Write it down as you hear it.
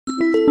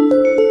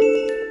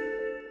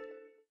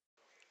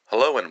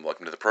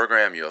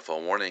program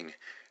UFO Warning.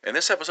 In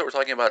this episode, we're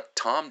talking about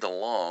Tom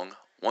DeLonge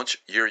wants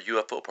your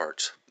UFO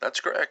parts. That's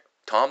correct.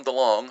 Tom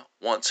DeLonge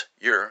wants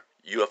your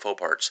UFO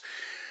parts.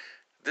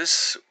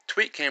 This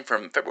tweet came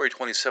from February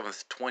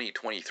 27th,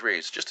 2023.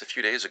 It's just a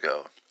few days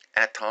ago.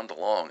 At Tom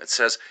DeLonge. It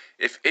says,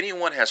 if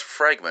anyone has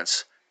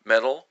fragments,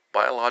 metal,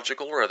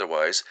 biological, or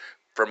otherwise,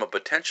 from a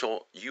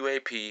potential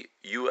UAP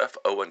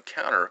UFO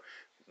encounter,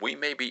 we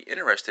may be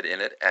interested in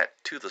it at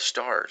To the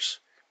Stars.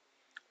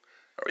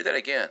 I'll read that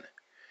again.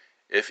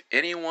 If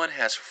anyone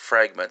has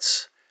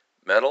fragments,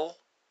 metal,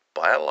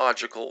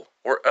 biological,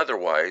 or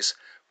otherwise,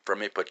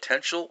 from a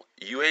potential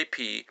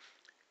UAP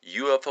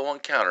UFO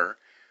encounter,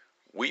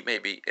 we may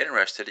be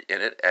interested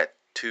in it at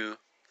To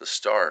the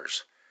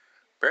Stars.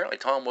 Apparently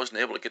Tom wasn't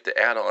able to get the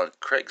ad on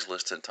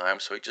Craigslist in time,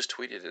 so he just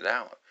tweeted it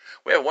out.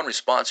 We have one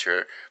response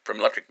here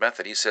from Electric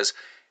Method. He says,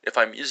 if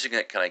I'm using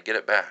it, can I get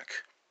it back?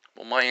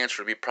 Well, my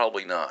answer would be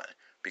probably not,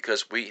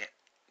 because we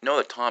know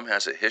that Tom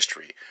has a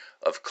history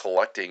of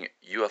collecting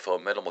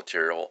UFO metal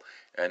material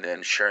and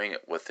then sharing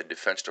it with the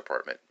Defense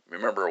Department.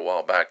 Remember a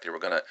while back they were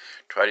going to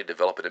try to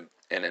develop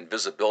an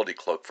invisibility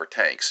cloak for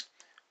tanks.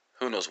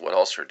 Who knows what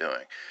else they're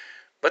doing.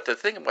 But the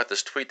thing about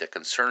this tweet that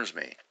concerns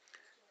me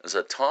is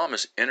that Tom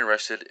is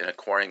interested in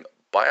acquiring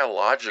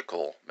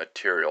biological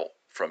material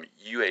from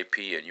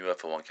UAP and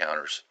UFO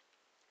encounters.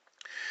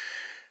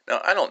 Now,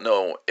 I don't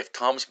know if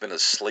Tom's been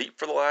asleep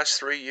for the last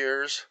 3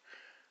 years,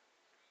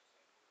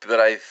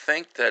 but I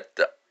think that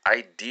the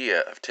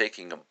idea of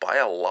taking a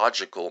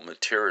biological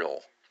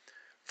material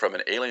from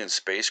an alien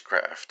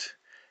spacecraft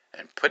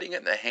and putting it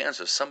in the hands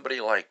of somebody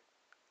like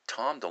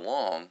Tom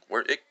DeLonge,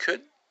 where it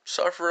could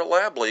suffer a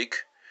lab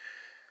leak,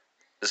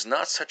 is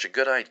not such a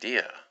good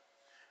idea.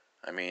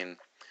 I mean,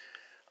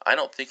 I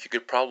don't think you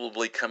could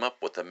probably come up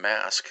with a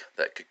mask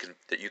that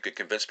you could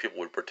convince people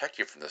would protect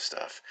you from this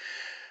stuff.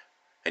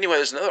 Anyway,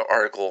 there's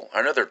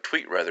another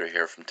tweet rather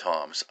here from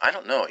Tom's. I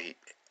don't know.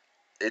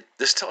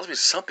 This tells me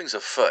something's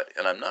afoot,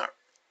 and I'm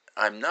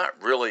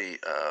not really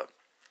that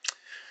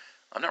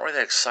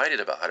excited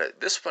about it.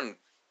 This one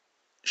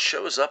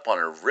shows up on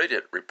a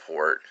Reddit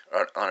report,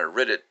 on a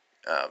Reddit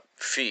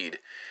feed,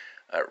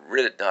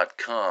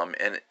 Reddit.com,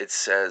 and it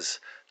says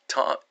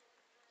Tom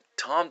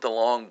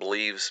DeLonge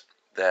believes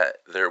that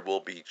there will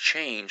be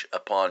change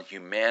upon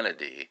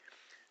humanity,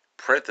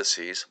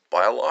 parentheses,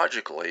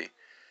 biologically,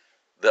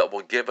 that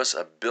will give us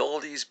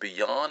abilities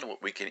beyond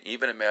what we can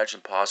even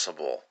imagine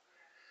possible.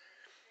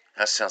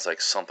 That sounds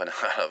like something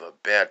out of a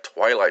bad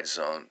Twilight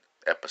Zone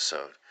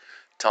episode.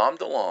 Tom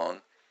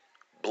DeLonge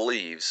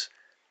believes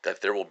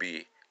that there will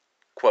be,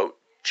 quote,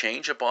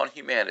 change upon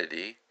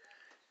humanity,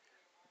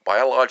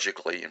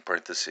 biologically, in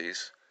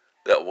parentheses,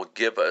 that will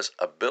give us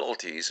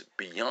abilities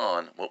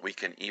beyond what we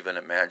can even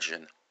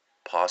imagine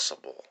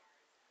possible,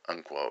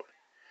 unquote.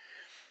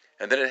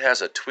 And then it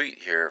has a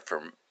tweet here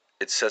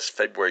it says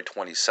February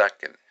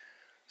 22nd,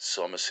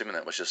 so I'm assuming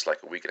that was just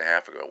like a week and a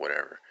half ago,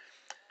 whatever.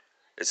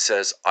 It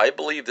says, I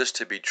believe this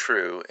to be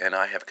true, and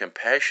I have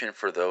compassion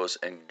for those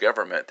in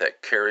government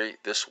that carry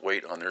this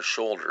weight on their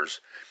shoulders.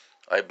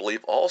 I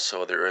believe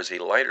also there is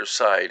a lighter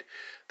side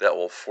that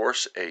will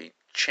force a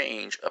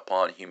change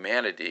upon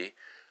humanity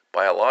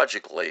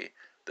biologically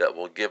that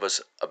will give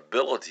us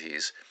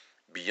abilities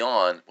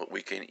beyond what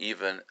we can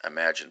even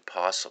imagine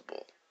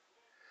possible.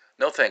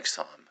 No thanks,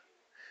 Tom.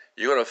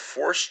 You're going to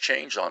force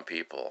change on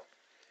people.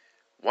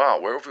 Wow,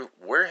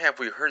 where have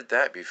we heard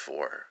that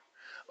before?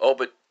 Oh,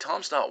 but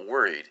Tom's not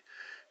worried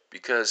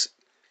because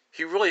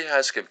he really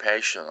has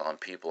compassion on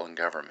people in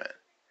government.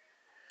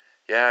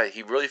 Yeah,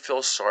 he really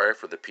feels sorry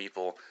for the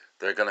people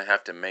that are going to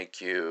have to make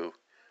you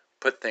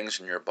put things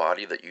in your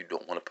body that you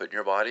don't want to put in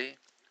your body,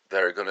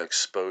 that are going to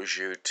expose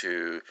you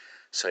to,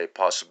 say,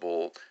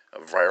 possible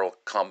viral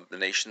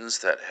combinations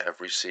that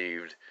have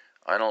received,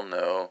 I don't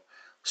know,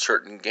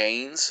 certain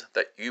gains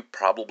that you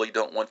probably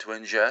don't want to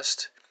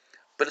ingest.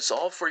 But it's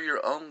all for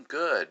your own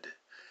good,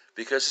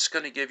 because it's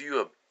going to give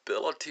you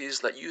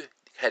abilities that you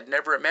had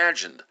never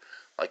imagined,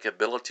 like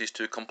abilities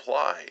to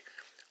comply,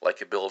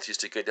 like abilities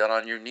to get down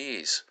on your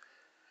knees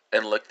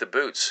and lick the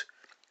boots,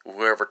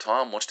 whoever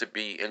Tom wants to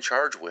be in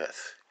charge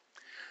with.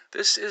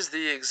 This is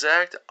the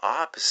exact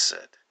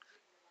opposite,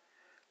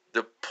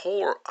 the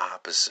polar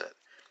opposite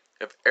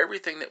of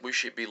everything that we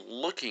should be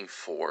looking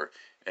for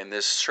in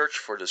this search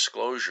for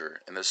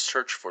disclosure, in this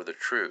search for the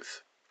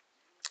truth.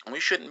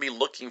 We shouldn't be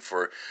looking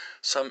for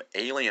some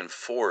alien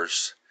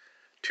force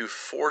to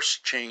force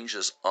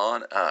changes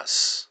on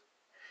us.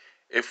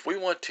 If we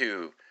want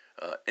to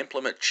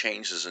implement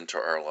changes into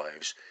our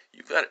lives,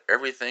 you've got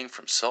everything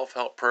from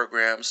self-help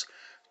programs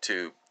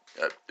to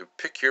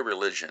pick your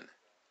religion.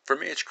 For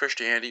me, it's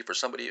Christianity. For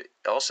somebody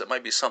else, it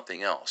might be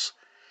something else.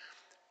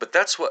 But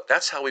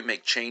that's how we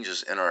make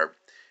changes in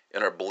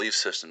our belief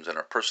systems and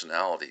our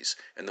personalities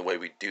and the way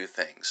we do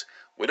things.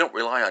 We don't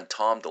rely on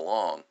Tom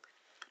DeLonge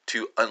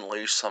to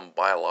unleash some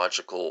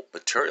biological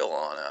material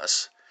on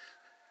us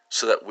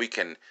so that we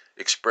can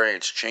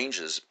experience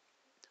changes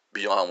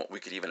beyond what we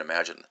could even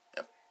imagine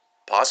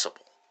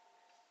possible.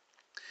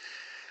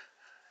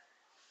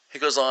 He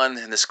goes on,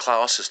 and this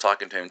Klaus is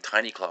talking to him,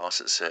 Tiny Klaus.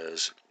 It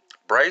says,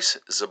 Bryce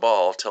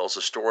Zabal tells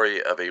the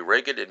story of a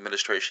Reagan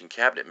administration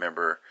cabinet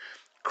member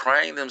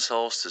crying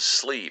themselves to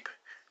sleep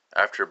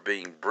after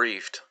being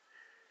briefed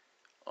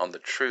on the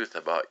truth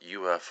about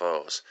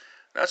UFOs.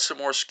 That's some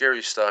more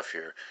scary stuff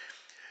here.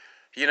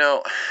 You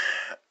know,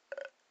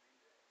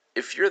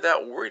 if you're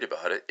that worried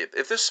about it,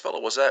 if this fellow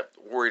was that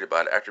worried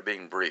about it after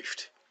being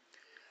briefed,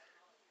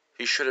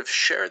 he should have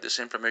shared this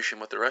information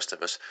with the rest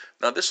of us.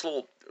 Now, this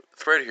little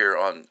thread here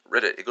on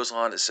Reddit, it goes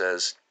on, it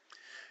says,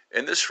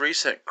 in this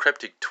recent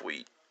cryptic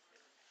tweet,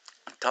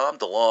 Tom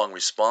DeLonge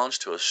responds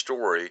to a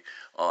story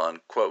on,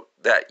 quote,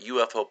 that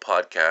UFO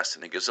podcast,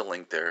 and he gives a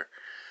link there,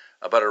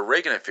 about a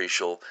Reagan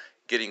official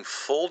getting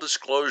full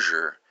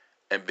disclosure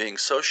and being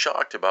so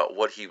shocked about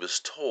what he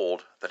was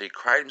told that he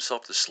cried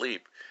himself to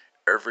sleep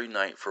every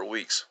night for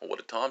weeks. Well, what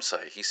did Tom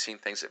say? He's seen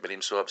things that made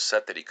him so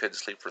upset that he couldn't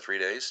sleep for 3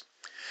 days.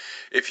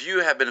 If you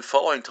have been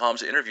following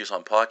Tom's interviews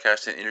on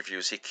podcasts and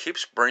interviews, he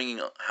keeps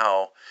bringing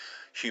how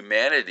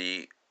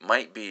humanity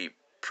might be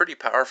pretty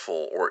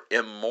powerful or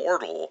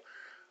immortal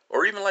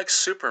or even like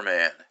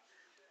Superman.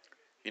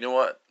 You know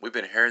what? We've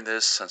been hearing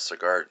this since the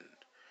garden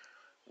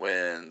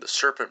when the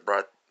serpent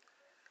brought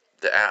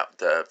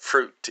the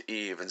fruit to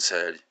Eve and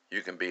said,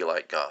 "You can be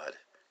like God."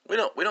 We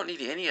don't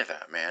need any of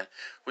that, man.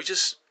 We're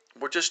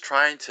just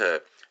trying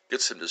to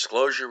get some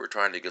disclosure. We're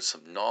trying to get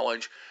some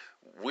knowledge.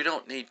 We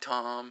don't need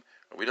Tom.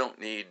 We don't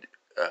need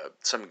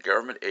some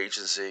government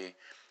agency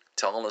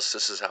telling us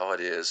this is how it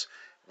is.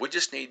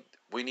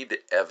 We need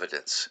the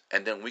evidence,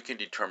 and then we can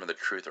determine the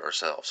truth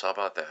ourselves. How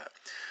about that?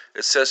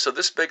 It says, so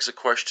this begs a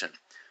question.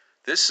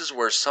 This is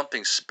where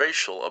something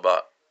spatial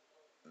about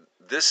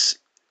this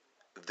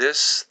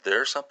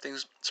there's something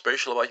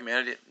spatial about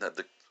humanity.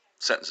 The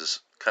sentence is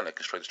kind of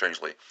constructed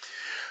strangely.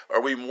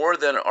 Are we more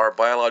than our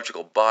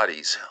biological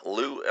bodies?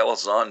 Lou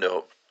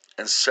Elizondo,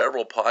 in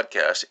several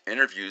podcasts,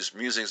 interviews,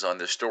 musings on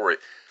this story.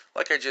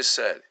 Like I just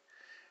said,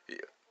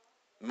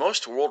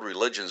 most world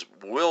religions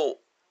will,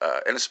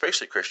 and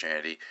especially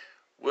Christianity,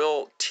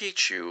 will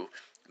teach you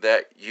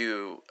that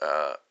you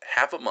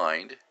have a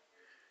mind,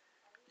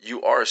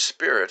 you are a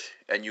spirit,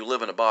 and you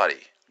live in a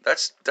body.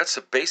 That's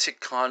a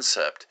basic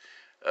concept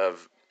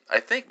of, I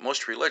think,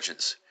 most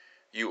religions.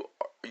 You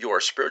are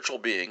a spiritual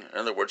being. In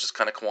other words, it's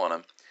kind of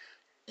quantum.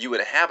 You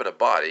inhabit a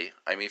body.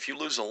 I mean, if you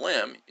lose a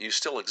limb, you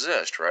still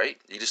exist, right?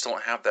 You just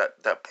don't have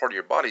that part of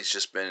your body's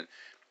just been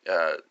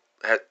uh,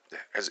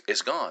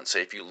 is gone.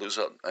 Say if you lose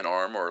an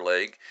arm or a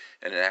leg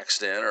in an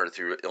accident or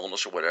through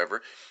illness or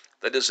whatever,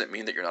 that doesn't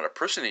mean that you're not a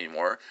person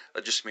anymore.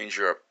 That just means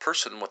you're a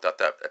person without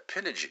that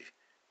appendage.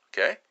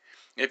 Okay?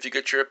 If you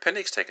get your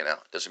appendix taken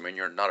out, doesn't mean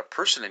you're not a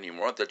person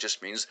anymore. That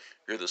just means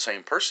you're the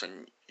same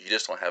person. You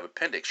just don't have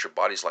appendix. Your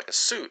body's like a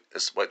suit.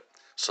 It's what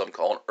some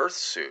call an earth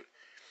suit.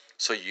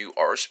 So you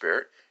are a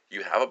spirit.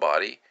 You have a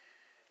body.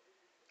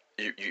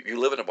 You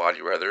live in a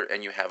body, rather,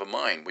 and you have a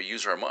mind. We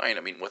use our mind.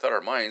 I mean, without our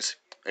minds,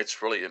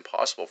 it's really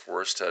impossible for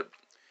us to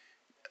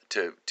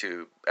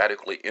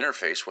adequately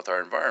interface with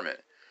our environment.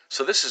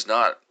 So this is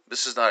not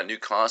a new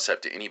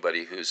concept to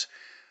anybody who's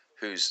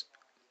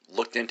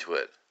looked into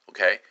it.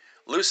 Okay,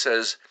 Lou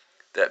says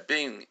that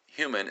being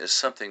human is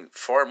something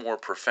far more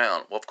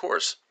profound. Well, of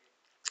course,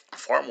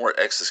 far more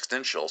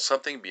existential,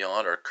 something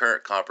beyond our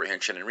current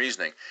comprehension and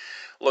reasoning.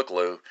 Look,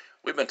 Lou,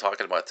 we've been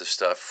talking about this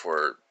stuff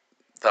for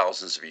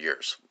thousands of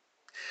years.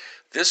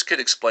 This could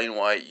explain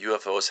why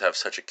UFOs have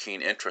such a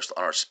keen interest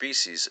on our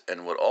species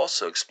and would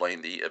also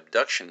explain the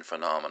abduction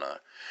phenomena.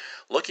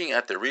 Looking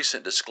at the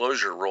recent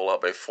disclosure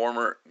rollout by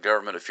former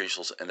government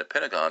officials in the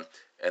Pentagon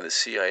and the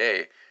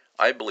CIA,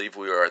 I believe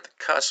we are at the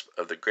cusp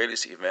of the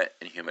greatest event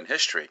in human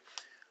history.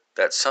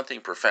 That something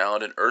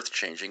profound and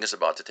earth-changing is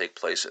about to take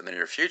place in the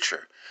near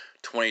future,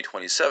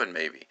 2027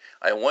 maybe.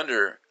 I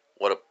wonder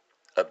what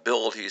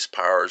abilities,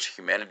 powers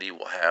humanity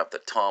will have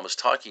that Tom is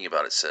talking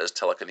about. It says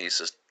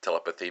telekinesis,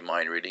 telepathy,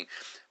 mind reading,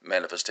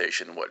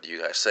 manifestation. What do you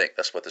guys think?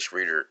 That's what this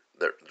reader,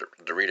 the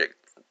Reddit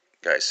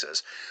guy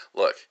says.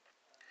 Look,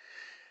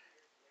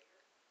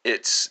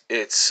 it's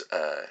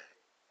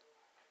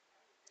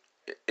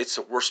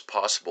the worst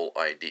possible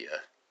idea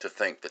to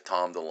think that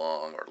Tom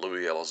DeLonge or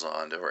Louis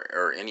Elizondo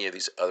or any of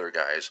these other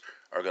guys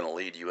are going to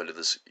lead you into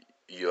this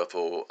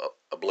UFO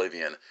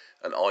oblivion,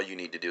 and all you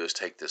need to do is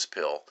take this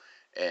pill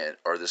and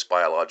or this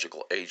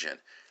biological agent,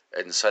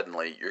 and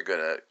suddenly you're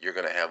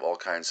gonna have all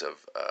kinds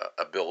of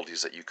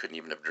abilities that you couldn't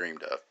even have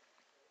dreamed of.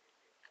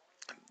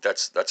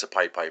 That's a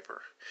Pied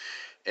Piper,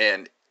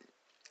 and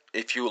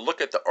if you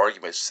look at the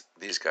arguments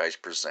these guys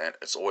present,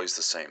 it's always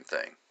the same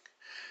thing.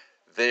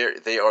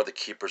 They are the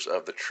keepers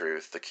of the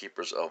truth, the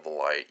keepers of the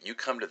light. You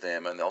come to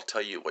them and they'll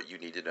tell you what you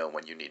need to know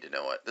when you need to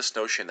know it. This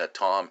notion that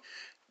Tom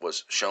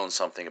was shown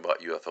something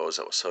about UFOs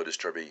that was so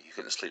disturbing he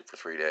couldn't sleep for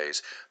 3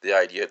 days. The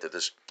idea that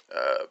this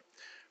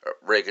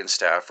Reagan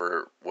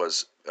staffer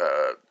was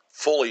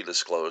fully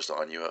disclosed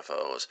on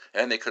UFOs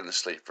and they couldn't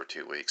sleep for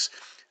 2 weeks.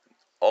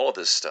 All of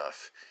this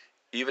stuff,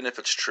 even if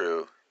it's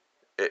true,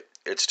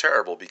 it's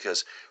terrible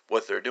because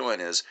what they're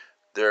doing is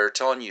they're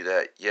telling you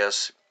that,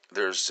 yes,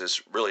 there's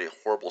this really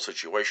horrible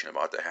situation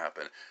about to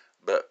happen,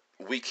 but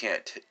we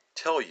can't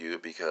tell you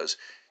because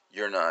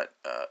you're not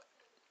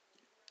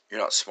you're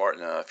not smart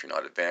enough, you're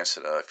not advanced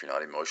enough, you're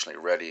not emotionally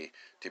ready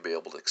to be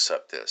able to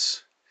accept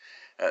this.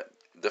 Uh,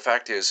 the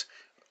fact is,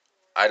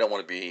 I don't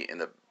want to be in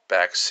the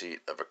back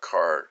seat of a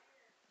car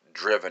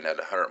driven at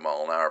 100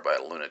 mile an hour by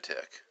a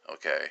lunatic.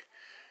 Okay,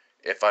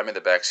 if I'm in the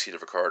back seat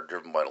of a car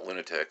driven by a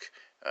lunatic,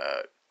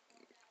 uh,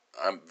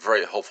 I'm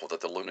very hopeful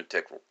that the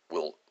lunatic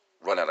will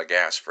run out of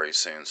gas very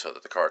soon, so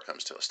that the car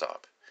comes to a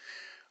stop.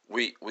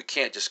 We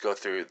can't just go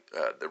through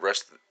the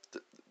rest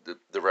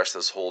of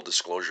this whole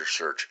disclosure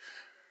search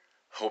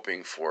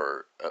hoping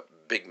for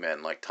big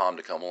men like Tom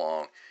to come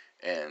along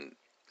and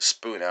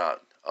spoon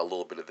out a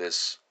little bit of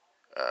this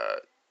uh,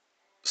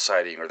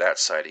 sighting or that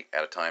sighting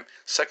at a time.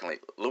 Secondly,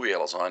 Louis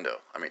Elizondo.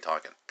 I mean,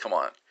 come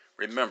on.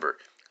 Remember,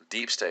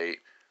 Deep State,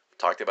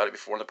 talked about it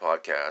before in the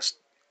podcast.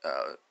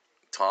 Uh,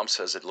 Tom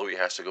says that Louis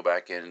has to go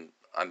back in,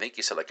 I think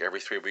he said like every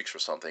 3 weeks or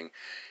something,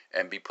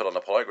 and be put on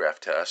a polygraph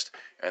test,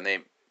 and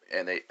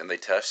they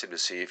test him to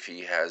see if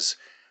he has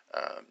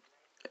uh,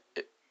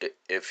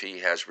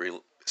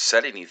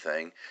 said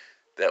anything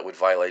that would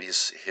violate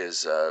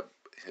his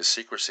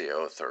secrecy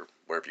oath or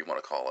whatever you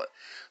want to call it.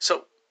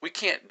 So we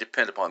can't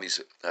depend upon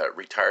these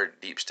retired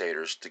deep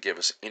staters to give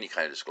us any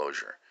kind of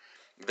disclosure.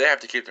 They have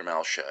to keep their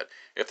mouths shut.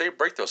 If they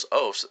break those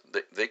oaths,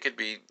 they could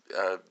be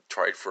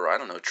tried for, I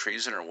don't know,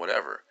 treason or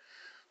whatever.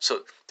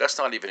 So that's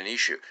not even an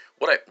issue.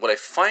 What I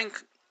find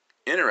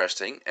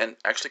interesting and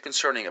actually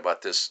concerning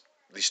about these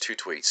two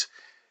tweets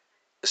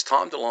is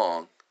Tom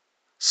DeLonge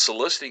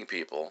soliciting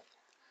people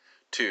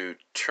to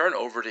turn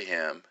over to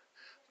him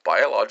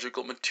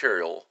biological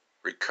material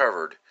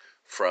recovered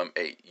from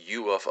a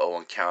UFO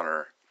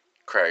encounter,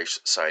 crash,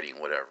 sighting,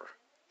 whatever.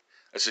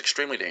 It's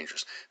extremely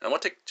dangerous. And I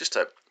want to take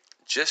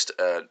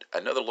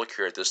another look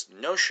here at this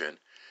notion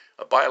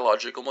of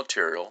biological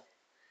material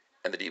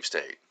and the deep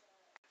state.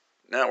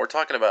 Now we're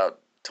talking about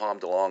Tom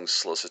DeLonge's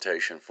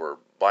solicitation for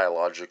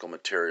biological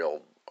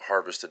material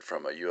harvested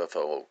from a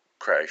UFO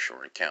crash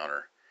or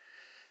encounter.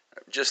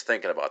 Just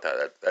thinking about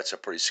that's a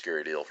pretty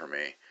scary deal for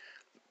me.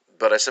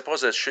 But I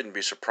suppose that shouldn't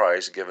be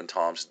surprised given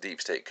Tom's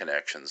deep state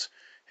connections,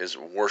 his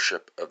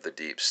worship of the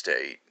deep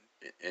state.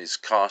 He's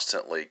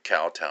constantly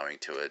kowtowing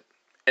to it,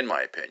 in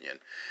my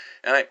opinion.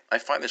 And I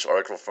find this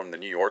article from the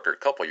New Yorker a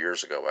couple of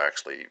years ago,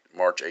 actually,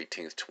 March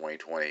 18th,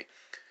 2020.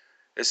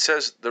 It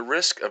says the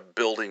risk of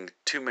building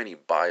too many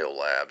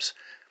biolabs.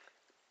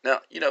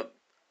 Now,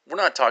 we're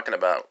not talking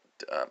about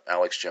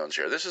Alex Jones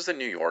here. This is the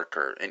New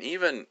Yorker, and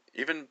even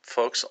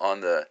folks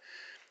on the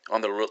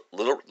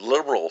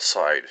liberal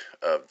side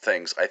of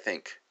things, I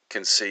think,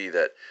 can see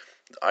that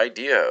the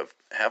idea of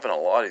having a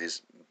lot of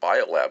these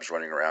biolabs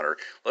running around, or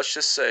let's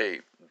just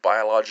say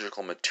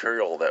biological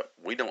material that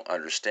we don't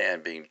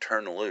understand being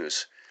turned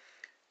loose,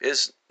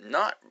 is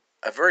not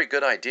a very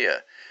good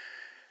idea.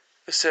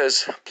 It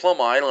says Plum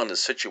Island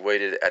is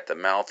situated at the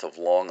mouth of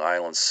Long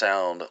Island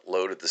Sound,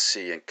 low to the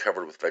sea and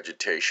covered with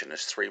vegetation.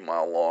 It's 3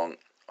 mile long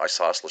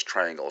isosceles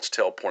triangle, its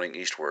tail pointing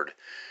eastward.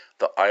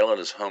 The island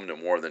is home to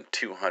more than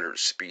 200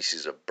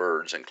 species of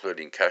birds,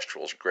 including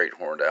kestrels, great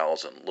horned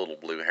owls, and little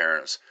blue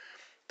herons.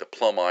 The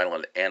Plum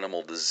Island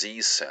Animal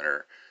Disease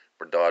Center,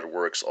 where Dodd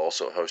works,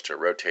 also hosts a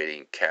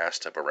rotating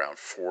cast of around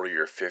 40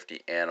 or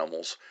 50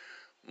 animals,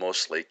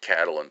 mostly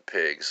cattle and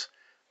pigs,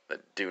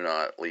 that do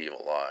not leave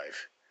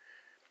alive.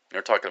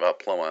 They're talking about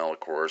Plum Island, of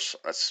course.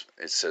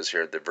 It says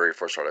here at the very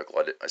first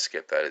article. I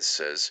skipped that. It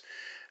says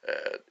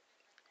uh,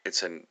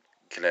 it's in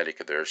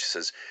Connecticut there. She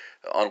says,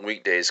 on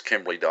weekdays,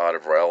 Kimberly Dodd, a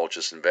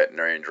virologist and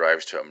veterinarian,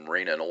 drives to a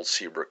marina in Old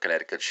Seabrook,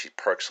 Connecticut. She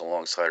parks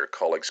alongside her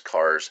colleagues'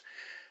 cars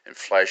and,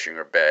 flashing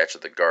her badge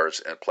at the guards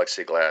in a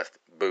plexiglass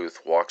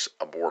booth, walks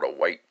aboard a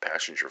white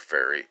passenger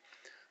ferry.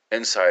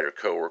 Inside, her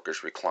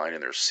co-workers recline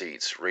in their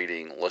seats,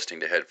 reading,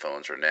 listening to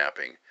headphones, or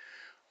napping.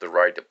 The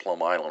ride to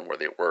Plum Island, where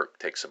they work,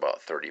 takes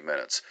about 30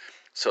 minutes.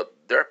 So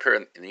they're up here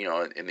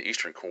in the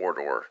Eastern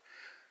Corridor,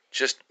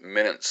 just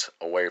minutes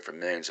away from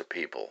millions of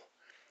people,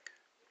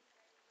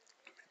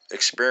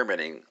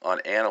 experimenting on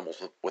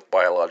animals with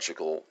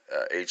biological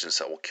agents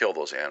that will kill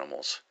those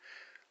animals.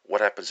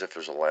 What happens if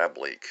there's a lab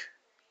leak,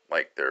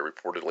 like there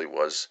reportedly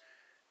was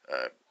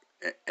uh,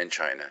 in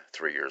China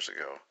 3 years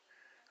ago?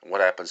 And what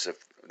happens if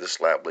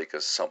this lab leak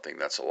is something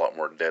that's a lot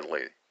more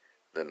deadly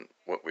than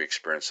what we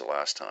experienced the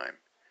last time?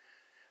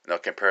 Now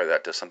compare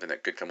that to something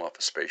that could come off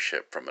a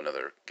spaceship from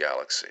another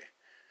galaxy.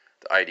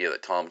 The idea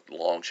that Tom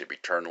DeLonge should be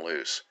turned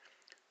loose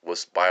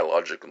with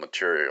biological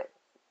material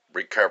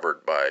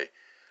recovered by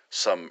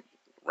some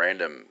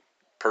random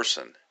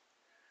person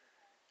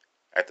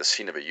at the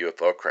scene of a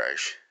UFO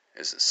crash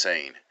is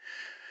insane.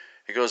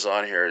 It goes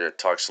on here, it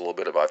talks a little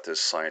bit about this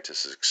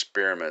scientist's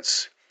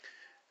experiments.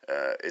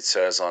 It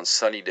says, on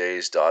sunny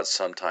days, Dodd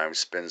sometimes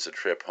spends the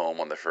trip home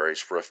on the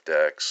ferry's roof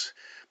decks,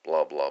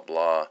 blah, blah,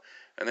 blah.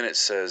 And then it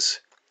says,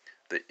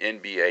 the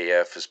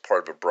NBAF is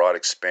part of a broad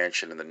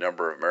expansion in the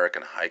number of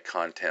American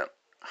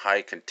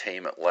high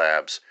containment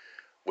labs,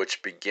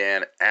 which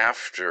began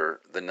after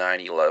the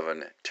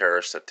 9/11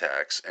 terrorist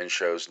attacks and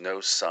shows no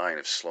sign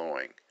of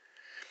slowing.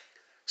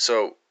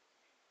 So,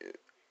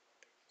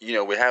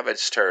 we have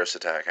this terrorist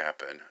attack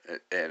happen,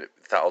 and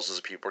thousands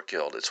of people are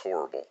killed. It's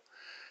horrible.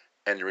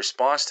 And the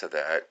response to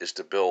that is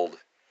to build,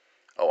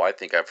 I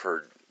think I've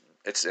heard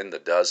it's in the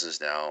dozens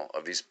now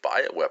of these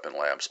bioweapon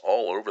labs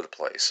all over the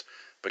place.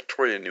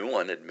 Victoria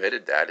Nuland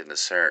admitted that in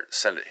the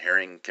Senate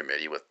hearing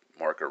committee with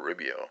Marco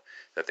Rubio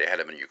that they had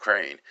them in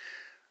Ukraine.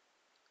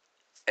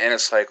 And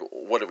it's like,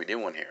 what are we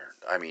doing here?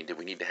 I mean, do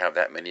we need to have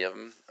that many of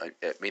them? I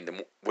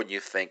mean, wouldn't you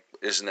think?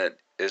 Isn't it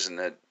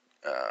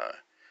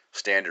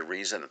standard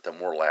reason that the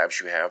more labs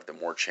you have, the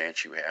more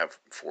chance you have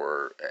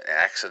for an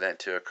accident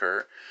to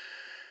occur?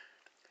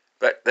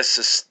 But this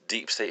is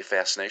deep state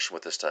fascination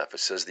with this stuff.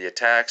 It says the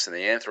attacks and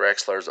the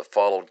anthrax flares that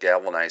followed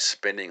galvanized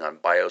spending on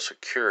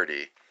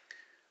biosecurity.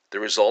 The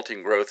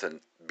resulting growth in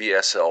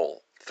BSL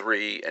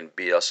 3 and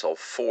BSL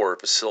 4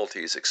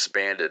 facilities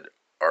expanded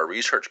our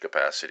research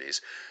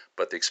capacities,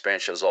 but the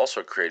expansion has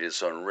also created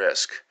its own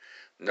risk.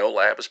 No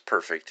lab is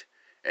perfect,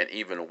 and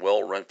even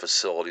well-run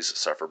facilities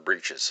suffer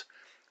breaches.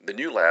 The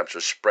new labs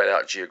are spread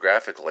out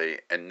geographically,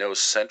 and no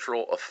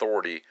central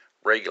authority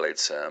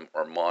regulates them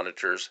or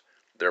monitors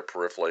their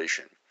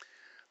proliferation.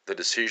 The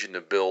decision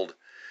to build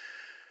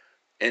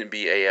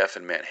NBAF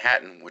in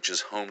Manhattan, which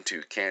is home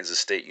to Kansas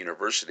State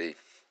University,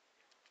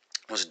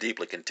 was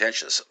deeply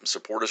contentious.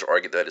 Supporters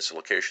argued that its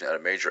location at a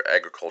major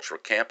agricultural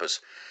campus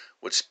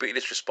would speed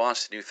its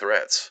response to new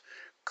threats.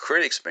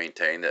 Critics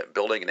maintain that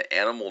building an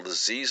animal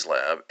disease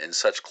lab in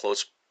such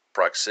close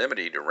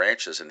proximity to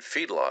ranches and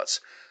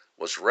feedlots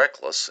was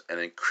reckless and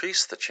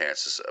increased the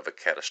chances of a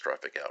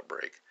catastrophic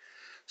outbreak.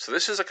 So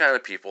this is the kind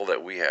of people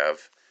that we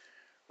have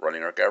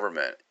running our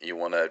government. You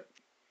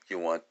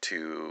want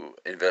to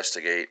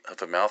investigate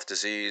hoof-and-mouth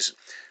disease,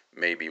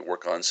 maybe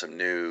work on some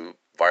new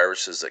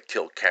viruses that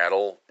kill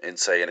cattle in,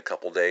 say, in a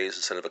couple days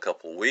instead of a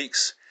couple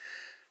weeks.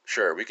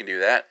 Sure, we can do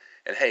that.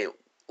 And hey,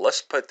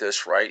 let's put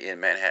this right in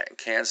Manhattan,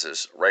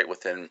 Kansas, right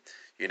within,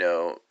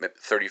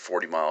 30,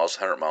 40 miles,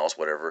 100 miles,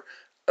 whatever,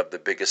 of the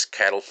biggest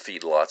cattle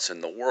feedlots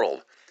in the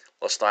world.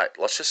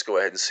 Let's just go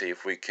ahead and see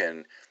if we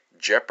can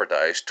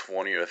jeopardize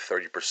 20 or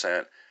 30%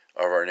 of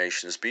our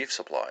nation's beef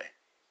supply.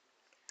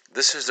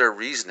 This is their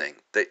reasoning.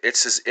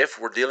 It's as if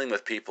we're dealing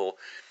with people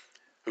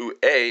who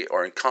A,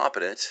 are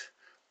incompetent,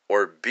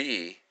 or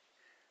B,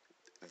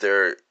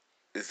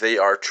 they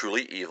are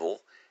truly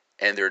evil,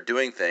 and they're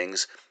doing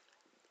things,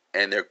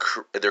 and they're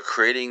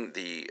creating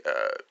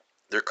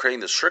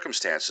the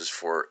circumstances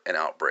for an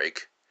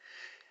outbreak,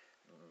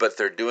 but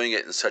they're doing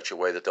it in such a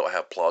way that they'll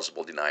have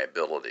plausible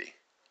deniability.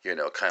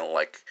 Kind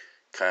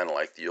of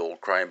like the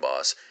old crime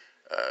boss.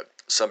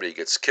 Somebody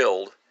gets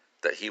killed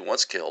that he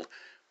once killed,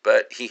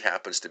 but he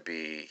happens to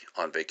be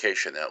on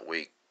vacation that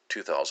week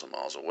 2,000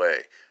 miles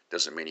away.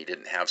 Doesn't mean he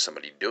didn't have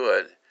somebody do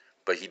it,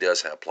 but he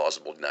does have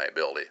plausible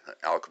deniability.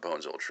 Al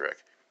Capone's old trick.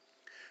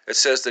 It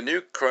says the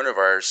new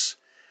coronavirus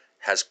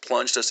has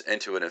plunged us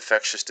into an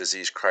infectious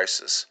disease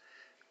crisis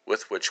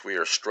with which we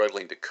are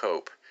struggling to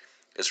cope.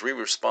 As we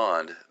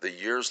respond, the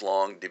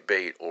years-long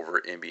debate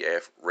over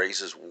NBAF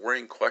raises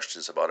worrying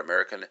questions about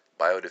American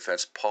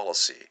biodefense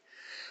policy.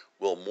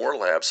 Will more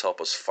labs help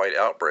us fight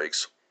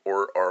outbreaks,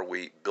 or are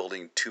we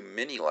building too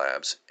many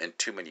labs in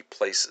too many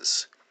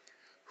places?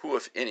 Who,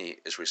 if any,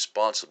 is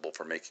responsible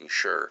for making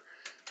sure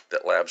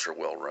that labs are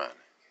well run?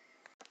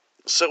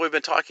 So we've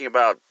been talking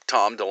about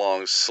Tom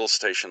DeLonge's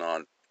solicitation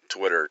on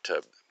Twitter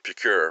to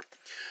procure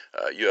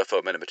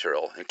UFO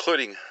metamaterial,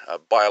 including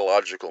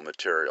biological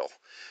material.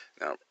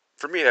 Now,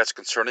 for me, that's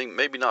concerning.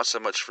 Maybe not so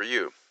much for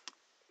you.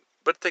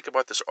 But think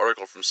about this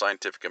article from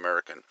Scientific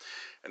American.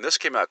 And this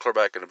came out clear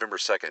back on November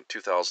 2nd,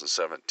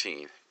 2017.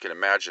 You can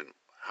imagine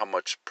how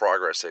much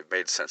progress they've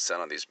made since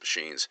then on these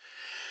machines.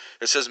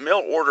 It says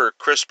mail order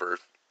CRISPR,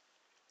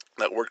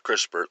 that word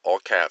CRISPR, all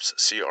caps,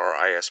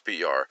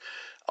 CRISPR,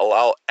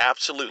 allow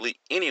absolutely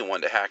anyone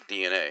to hack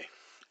DNA.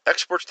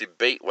 Experts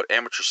debate what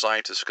amateur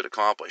scientists could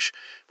accomplish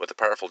with the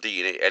powerful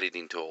DNA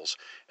editing tools,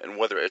 and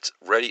whether its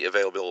ready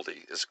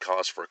availability is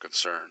cause for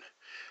concern.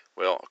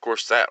 Well, of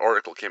course, that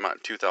article came out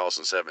in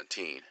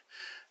 2017.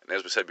 And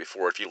as we said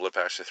before, if you live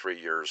past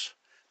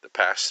the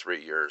past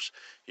 3 years,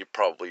 you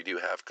probably do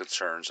have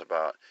concerns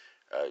about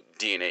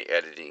DNA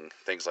editing,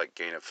 things like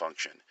gain of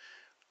function.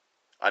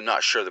 I'm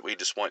not sure that we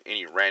just want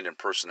any random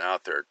person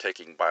out there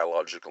taking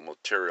biological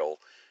material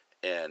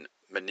and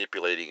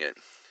manipulating it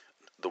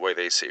the way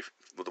they see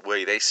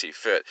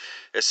fit.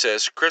 It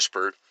says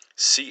CRISPR,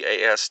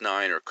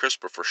 Cas9, or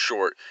CRISPR for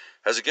short,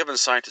 has given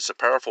scientists a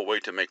powerful way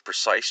to make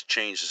precise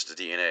changes to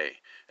DNA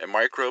in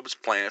microbes,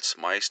 plants,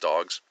 mice,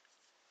 dogs,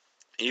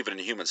 even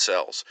in human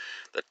cells.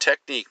 The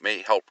technique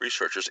may help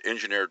researchers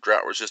engineer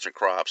drought-resistant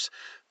crops,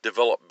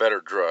 develop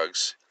better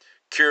drugs,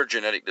 cure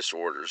genetic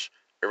disorders,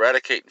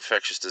 eradicate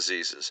infectious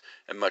diseases,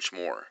 and much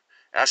more.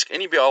 Ask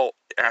any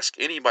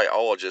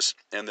biologist,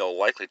 and they'll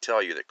likely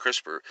tell you that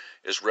CRISPR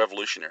is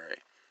revolutionary.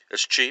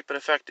 It's cheap and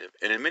effective,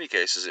 and in many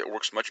cases it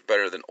works much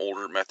better than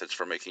older methods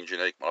for making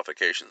genetic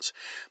modifications.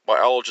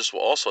 Biologists will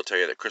also tell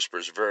you that CRISPR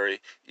is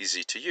very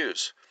easy to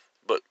use.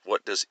 But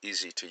what does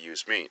easy to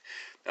use mean?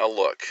 Now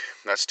look,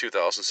 that's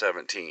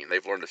 2017.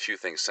 They've learned a few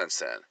things since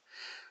then.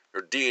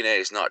 or DNA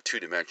is not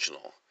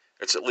two-dimensional.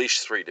 It's at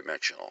least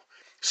three-dimensional.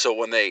 So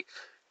when they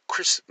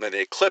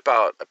clip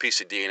out a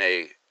piece of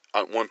DNA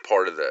on one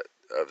part of the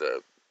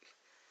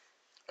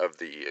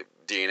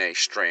DNA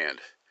strand,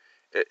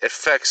 it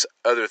affects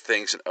other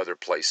things in other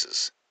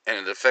places,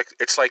 and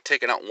it's like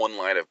taking out one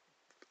line of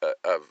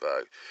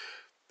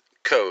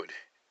code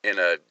in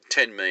a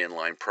 10 million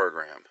line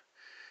program.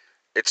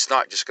 It's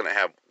not just going to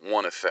have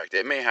one effect.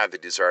 It may have the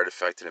desired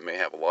effect, and it may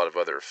have a lot of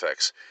other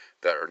effects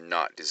that are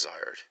not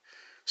desired.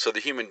 So the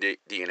human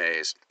DNA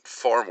is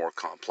far more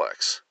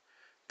complex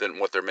than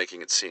what they're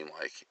making it seem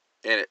like.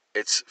 And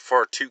it's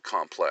far too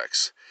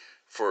complex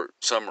for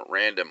some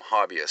random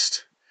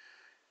hobbyist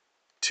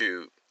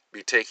to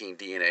be taking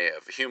DNA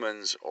of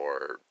humans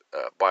or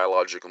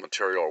biological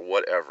material or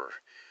whatever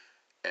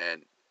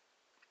and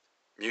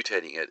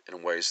mutating it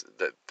in ways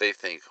that they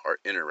think are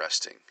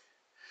interesting.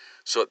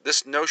 So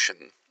this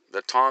notion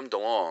that Tom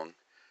DeLonge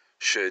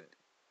should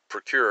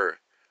procure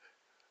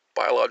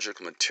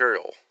biological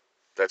material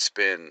that's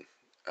been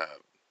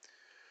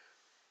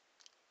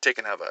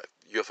taken out of a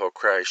UFO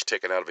crash,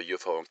 taken out of a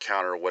UFO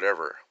encounter,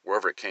 whatever,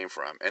 wherever it came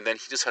from, and then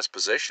he just has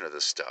possession of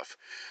this stuff,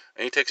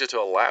 and he takes it to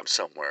a lab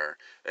somewhere,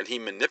 and he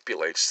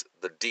manipulates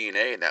the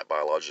DNA in that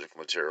biological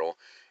material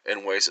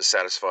in ways that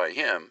satisfy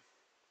him,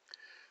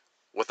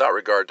 without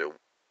regard to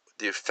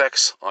the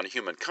effects on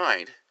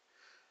humankind,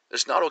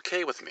 is not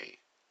okay with me.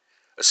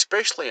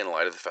 Especially in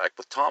light of the fact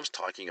that Tom's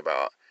talking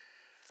about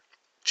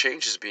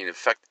changes being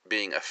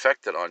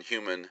affected on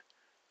human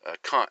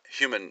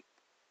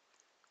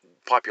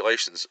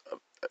populations of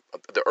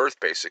the Earth,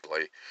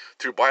 basically,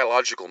 through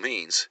biological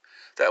means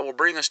that will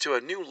bring us to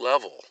a new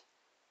level.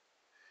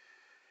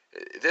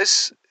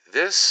 This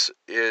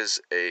is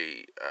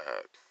a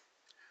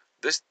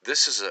this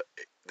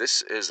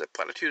is a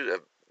platitude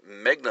of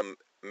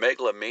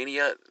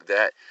megalomania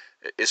that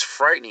is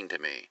frightening to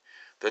me.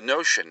 The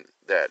notion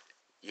that,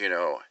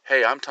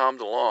 hey, I'm Tom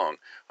DeLonge.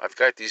 I've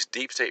got these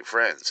deep state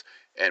friends,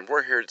 and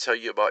we're here to tell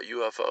you about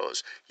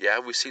UFOs. Yeah,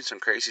 we've seen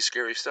some crazy,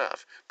 scary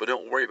stuff, but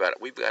don't worry about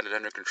it. We've got it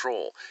under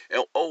control.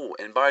 And,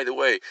 and by the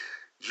way,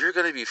 you're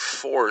going to be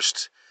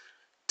forced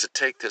to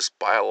take this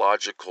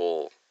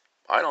biological,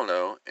 I don't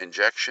know,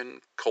 injection,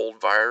 cold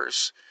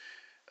virus,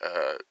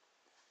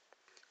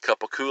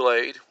 cup of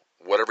Kool-Aid,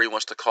 whatever he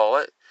wants to call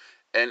it.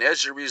 And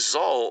as a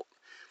result,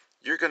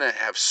 you're going to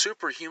have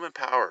superhuman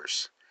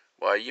powers.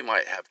 Well, you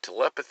might have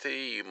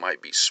telepathy, you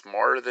might be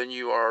smarter than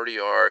you already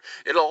are.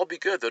 It'll all be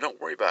good, though. Don't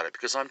worry about it,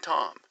 because I'm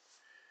Tom.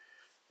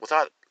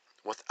 Without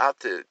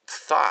the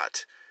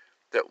thought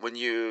that when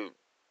you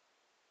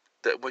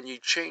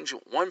change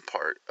one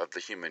part of the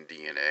human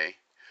DNA,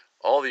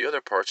 all the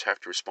other parts have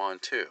to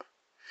respond too.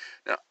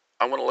 Now,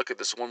 I want to look at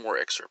this one more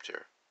excerpt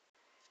here.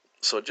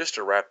 So just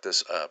to wrap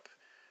this up,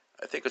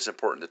 I think it's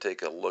important to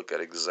take a look at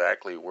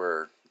exactly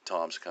where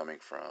Tom's coming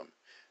from.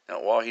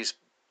 Now, while he's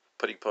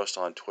putting posts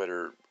on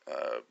Twitter,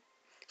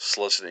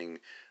 soliciting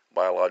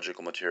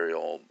biological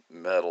material,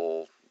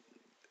 metal,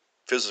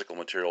 physical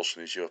materials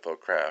from these UFO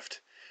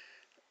craft,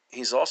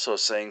 he's also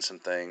saying some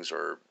things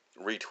or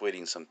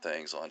retweeting some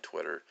things on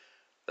Twitter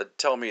that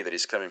tell me that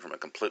he's coming from a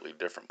completely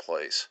different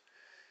place.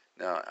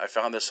 Now, I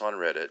found this on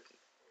Reddit,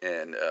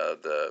 and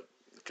the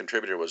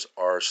contributor was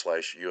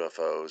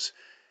r/UFOs,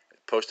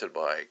 posted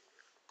by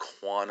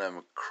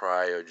Quantum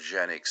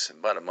Cryogenics.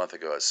 About a month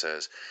ago, it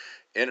says,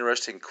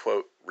 interesting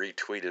quote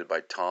retweeted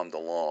by Tom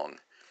DeLonge.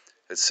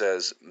 It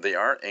says, they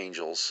aren't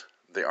angels,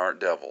 they aren't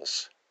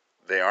devils,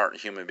 they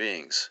aren't human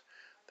beings.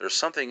 There's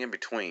something in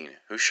between,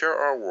 who share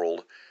our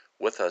world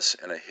with us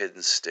in a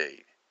hidden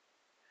state.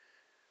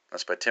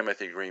 That's by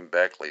Timothy Green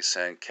Beckley.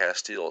 San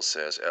Castile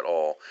says, et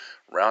al.,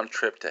 round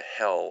trip to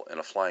hell in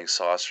a flying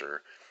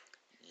saucer,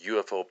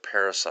 UFO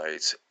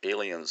parasites,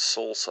 alien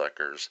soul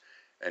suckers,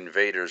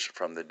 invaders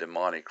from the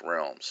demonic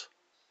realms.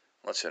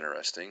 That's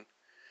interesting.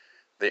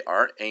 They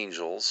aren't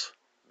angels,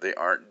 they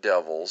aren't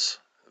devils,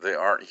 they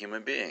aren't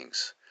human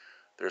beings.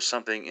 There's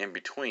something in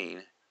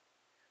between.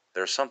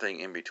 There's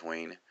something in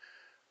between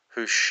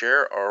who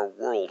share our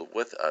world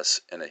with us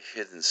in a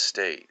hidden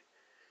state.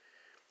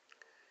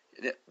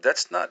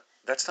 That's not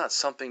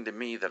something to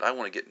me that I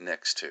want to get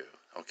next to,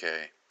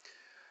 okay?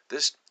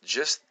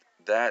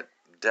 That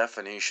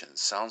definition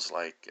sounds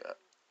like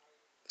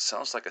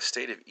a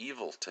state of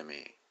evil to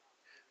me.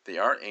 They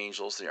aren't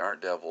angels, they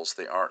aren't devils,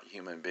 they aren't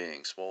human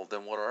beings. Well,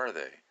 then what are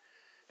they?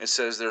 It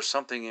says there's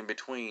something in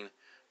between.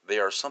 They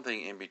are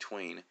something in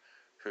between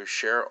who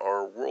share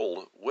our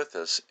world with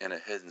us in a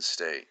hidden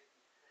state.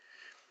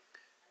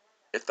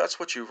 If that's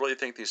what you really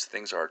think these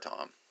things are,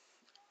 Tom,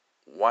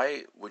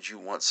 why would you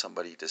want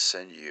somebody to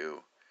send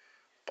you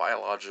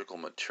biological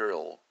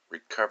material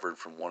recovered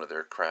from one of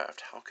their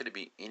craft? How could it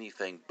be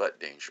anything but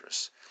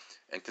dangerous?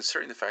 And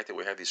considering the fact that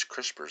we have these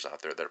CRISPRs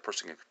out there that a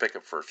person can pick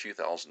up for a few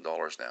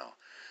 $1,000s now,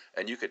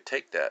 and you could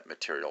take that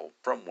material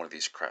from one of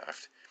these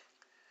craft,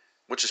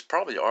 which is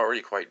probably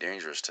already quite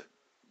dangerous to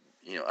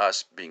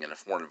us being in a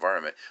foreign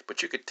environment,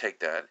 but you could take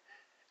that,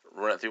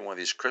 run it through one of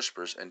these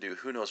CRISPRs, and do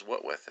who knows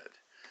what with it.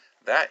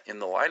 That, in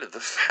the light of the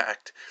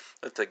fact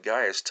that the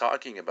guy is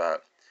talking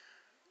about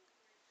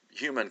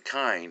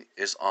humankind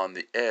is on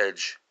the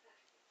edge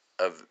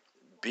of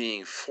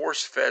being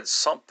force-fed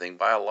something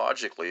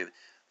biologically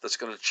that's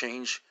going to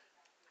change.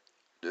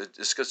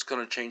 It's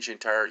going to change the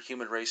entire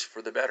human race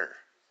for the better.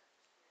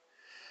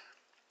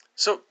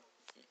 So,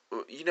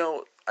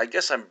 I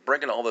guess I'm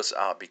bringing all this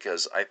out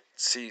because I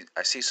see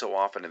so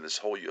often in this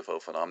whole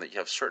UFO phenomenon that you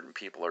have certain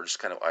people are just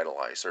kind of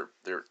idolized.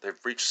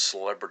 They've reached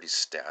celebrity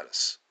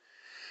status,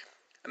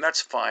 and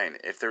that's fine.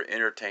 If they're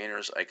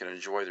entertainers, I can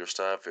enjoy their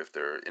stuff. If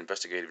they're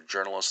investigative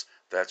journalists,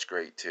 that's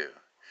great too.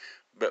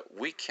 But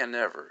we can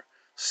never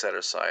set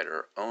aside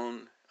our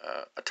own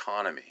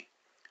autonomy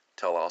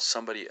to allow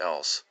somebody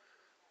else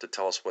to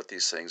tell us what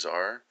these things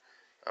are,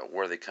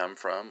 where they come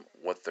from,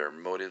 what their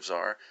motives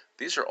are.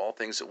 These are all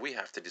things that we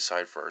have to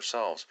decide for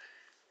ourselves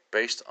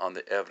based on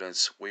the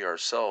evidence we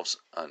ourselves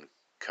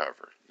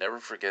uncover. Never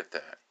forget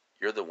that.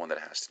 You're the one that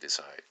has to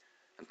decide.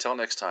 Until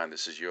next time,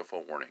 this is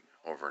UFO Warning,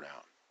 over and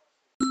out.